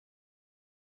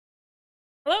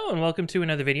Hello and welcome to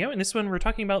another video. In this one we're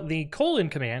talking about the colon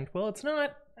command. Well, it's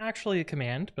not actually a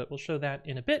command, but we'll show that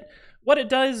in a bit. What it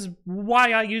does,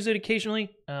 why I use it occasionally.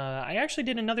 I actually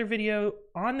did another video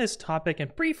on this topic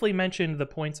and briefly mentioned the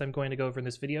points I'm going to go over in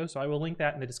this video, so I will link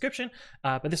that in the description.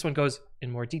 But this one goes in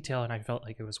more detail and I felt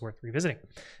like it was worth revisiting.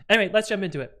 Anyway, let's jump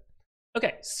into it.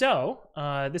 Okay, so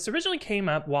this originally came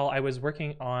up while I was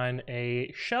working on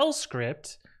a shell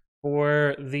script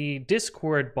for the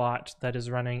Discord bot that is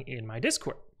running in my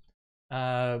Discord.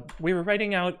 We were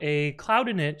writing out a cloud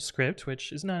init script,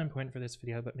 which is not important for this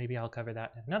video, but maybe I'll cover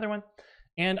that in another one.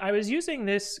 And I was using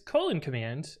this colon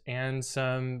command and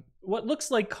some what looks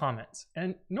like comments.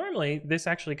 And normally this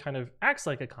actually kind of acts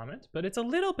like a comment, but it's a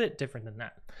little bit different than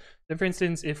that. So for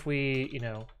instance, if we,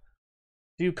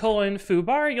 do colon foo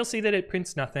bar, you'll see that it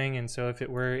prints nothing. And so if it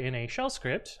were in a shell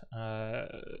script,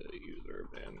 user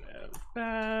bin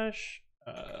bash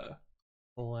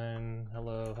colon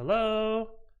hello hello,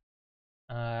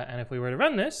 and if we were to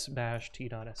run this bash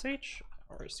t.sh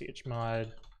or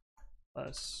chmod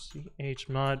plus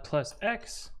chmod plus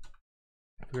x,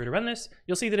 if we were to run this,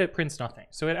 you'll see that it prints nothing.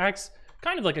 So it acts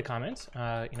kind of like a comment.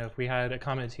 If we had a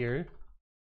comment here,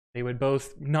 they would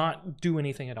both not do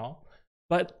anything at all.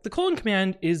 But the colon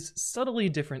command is subtly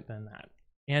different than that.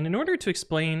 And in order to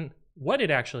explain what it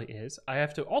actually is, I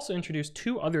have to also introduce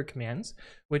two other commands,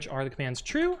 which are the commands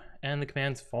true and the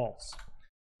commands false.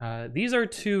 These are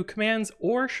two commands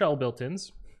or shell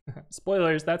built-ins.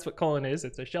 Spoilers, that's what colon is,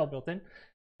 it's a shell built-in,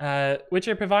 which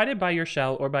are provided by your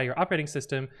shell or by your operating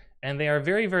system, and they are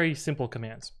very, very simple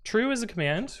commands. True is a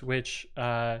command which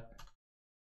does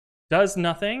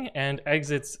nothing and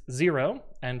exits 0,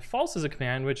 and false is a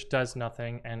command which does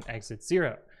nothing and exits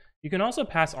 0. You can also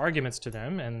pass arguments to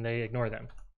them and they ignore them.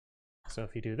 So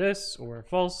if you do this or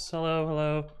false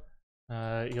hello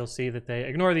hello, you'll see that they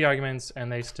ignore the arguments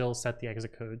and they still set the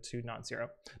exit code to non-zero.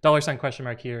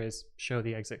 $? Here is show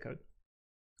the exit code.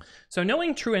 So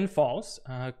knowing true and false,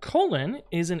 colon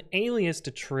is an alias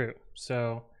to true.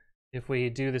 So if we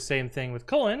do the same thing with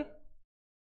colon,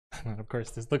 of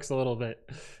course this looks a little bit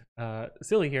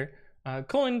silly here,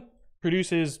 colon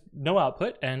produces no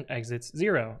output and exits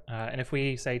 0. And if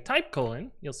we say type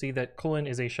colon, you'll see that colon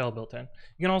is a shell built-in.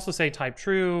 You can also say type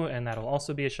true, and that'll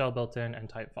also be a shell built-in, and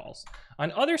type false.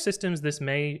 On other systems, this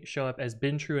may show up as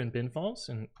bin true and bin false.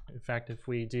 And in fact, if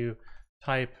we do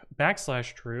type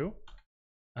 \true,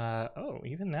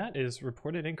 even that is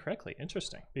reported incorrectly.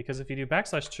 Interesting, because if you do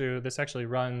 \true, this actually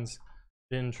runs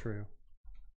bin true,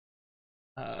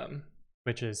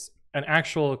 which is an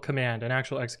actual command, an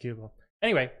actual executable.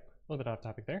 Anyway, a little bit off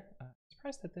topic there.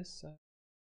 Surprised that this,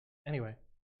 anyway,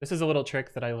 this is a little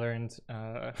trick that I learned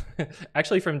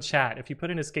actually from chat. If you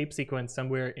put an escape sequence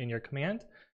somewhere in your command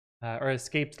or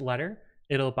escaped letter,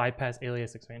 it'll bypass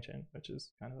alias expansion, which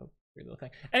is kind of a weird little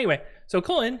thing. Anyway, so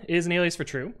colon is an alias for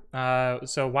true.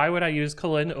 So why would I use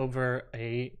colon over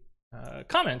a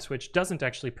comment which doesn't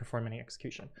actually perform any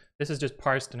execution? This is just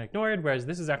parsed and ignored, whereas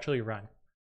this is actually run.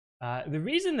 The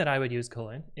reason that I would use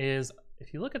colon is,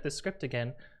 if you look at the script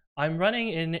again, I'm running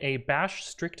in a bash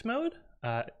strict mode,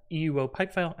 EUO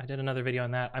pipe file. I did another video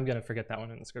on that. I'm going to forget that one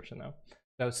in the description though.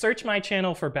 So search my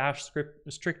channel for bash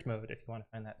strict mode if you want to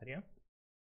find that video.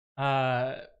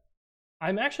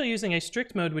 I'm actually using a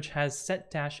strict mode which has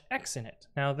set-x in it.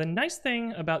 Now the nice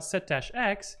thing about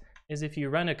set-x is if you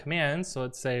run a command, so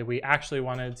let's say we actually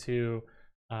wanted to,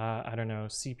 I don't know,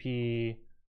 cp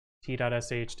t.sh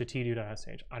to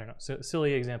t2.sh. I don't know, so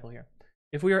silly example here.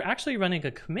 If we were actually running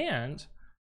a command,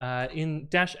 in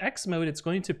 -x mode, it's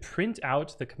going to print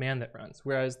out the command that runs,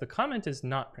 whereas the comment is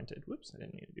not printed. Whoops, I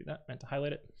didn't need to do that, meant to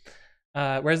highlight it.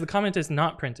 Whereas the comment is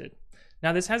not printed.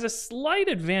 Now this has a slight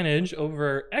advantage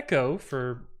over echo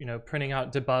for printing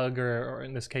out debug, or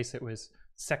in this case it was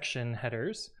section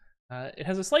headers. It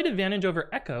has a slight advantage over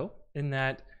echo in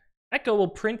that echo will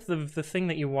print the thing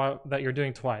that you're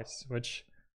doing twice, which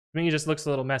to me just looks a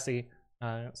little messy.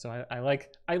 So I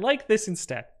like this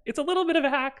instead. It's a little bit of a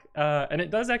hack, and it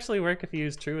does actually work if you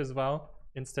use true as well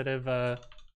instead of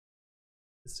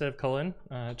colon.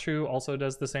 True also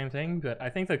does the same thing, but I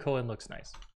think the colon looks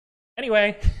nice.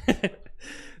 Anyway,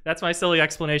 that's my silly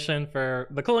explanation for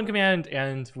the colon command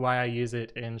and why I use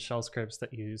it in shell scripts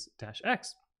that use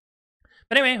 -x.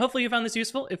 But anyway, hopefully you found this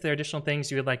useful. If there are additional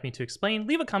things you would like me to explain,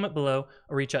 leave a comment below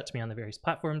or reach out to me on the various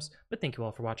platforms. But thank you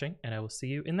all for watching, and I will see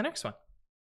you in the next one.